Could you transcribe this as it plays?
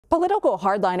Political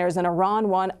hardliners in Iran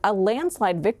won a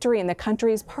landslide victory in the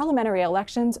country's parliamentary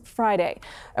elections Friday.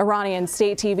 Iranian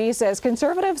state TV says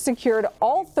conservatives secured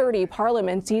all 30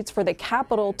 parliament seats for the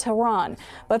capital, Tehran,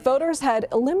 but voters had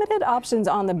limited options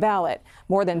on the ballot.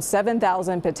 More than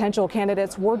 7,000 potential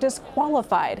candidates were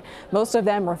disqualified, most of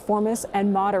them reformists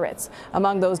and moderates.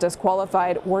 Among those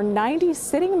disqualified were 90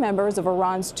 sitting members of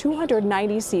Iran's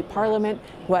 290-seat parliament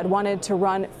who had wanted to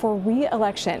run for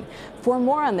re-election. For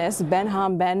more on this,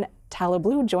 Behnam Ben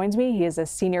Taleblu joins me. He is a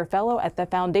senior fellow at the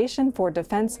Foundation for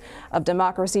Defense of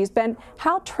Democracies. Ben,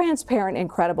 how transparent and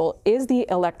credible is the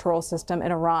electoral system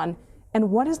in Iran, and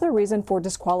what is the reason for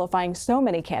disqualifying so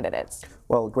many candidates?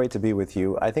 Well, great to be with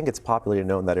you. I think it's popularly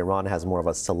known that Iran has more of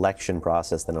a selection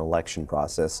process than an election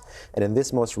process. And in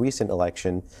this most recent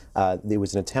election, there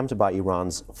was an attempt by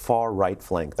Iran's far-right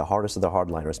flank, the hardest of the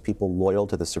hardliners, people loyal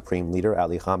to the supreme leader,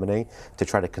 Ali Khamenei, to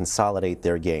try to consolidate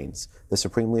their gains. The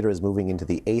supreme leader is moving into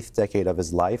the 8th decade of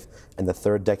his life and the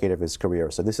 3rd decade of his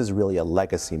career. So this is really a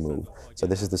legacy move. So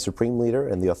this is the supreme leader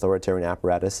and the authoritarian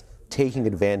apparatus taking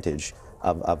advantage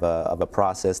of a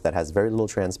process that has very little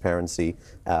transparency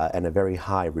and a very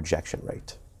high rejection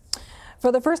rate.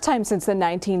 For the first time since the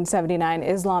 1979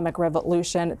 Islamic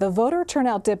Revolution, the voter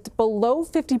turnout dipped below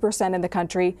 50% in the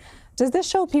country. Does this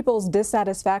show people's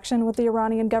dissatisfaction with the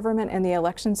Iranian government and the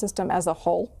election system as a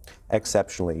whole?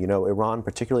 Exceptionally. You know, Iran,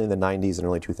 particularly in the 90s and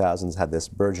early 2000s, had this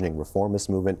burgeoning reformist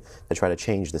movement to try to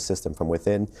change the system from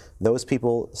within. Those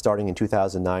people, starting in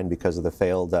 2009 because of the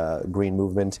failed Green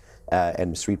Movement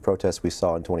and street protests we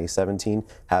saw in 2017,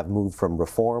 have moved from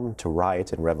reform to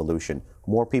riot and revolution.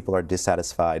 More people are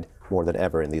dissatisfied more than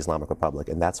ever in the Islamic Republic,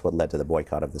 and that's what led to the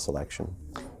boycott of this election.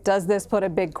 Does this put a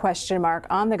big question mark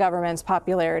on the government's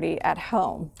popularity at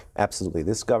home? Absolutely.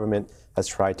 This government has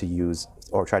tried to use,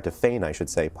 or tried to feign, I should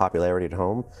say, popularity at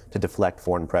home to deflect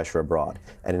foreign pressure abroad.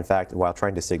 And in fact, while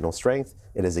trying to signal strength,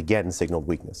 it has again signaled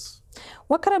weakness.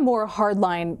 What could a more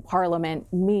hardline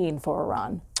parliament mean for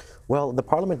Iran? Well, the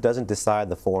parliament doesn't decide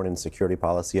the foreign and security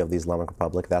policy of the Islamic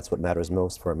Republic. That's what matters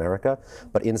most for America.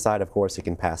 But inside, of course, it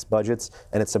can pass budgets,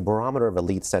 and it's a barometer of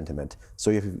elite sentiment.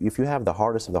 So if you have the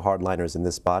hardest of the hardliners in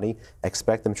this body,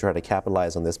 expect them to try to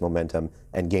capitalize on this momentum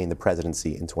and gain the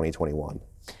presidency in 2021.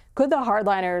 Could the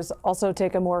hardliners also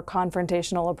take a more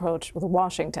confrontational approach with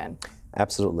Washington?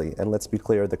 Absolutely. And let's be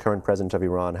clear, the current president of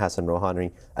Iran, Hassan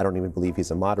Rouhani, I don't even believe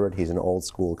he's a moderate. He's an old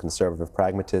school conservative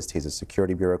pragmatist. He's a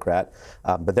security bureaucrat.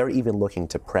 But they're even looking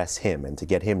to press him and to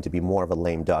get him to be more of a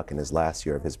lame duck in his last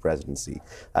year of his presidency.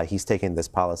 He's taken this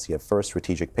policy of first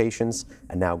strategic patience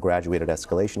and now graduated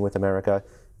escalation with America.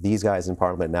 These guys in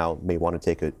parliament now may want to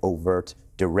take an overt,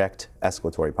 direct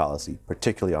escalatory policy,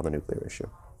 particularly on the nuclear issue.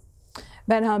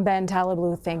 Behnam Ben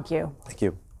Taleblu, thank you. Thank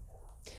you.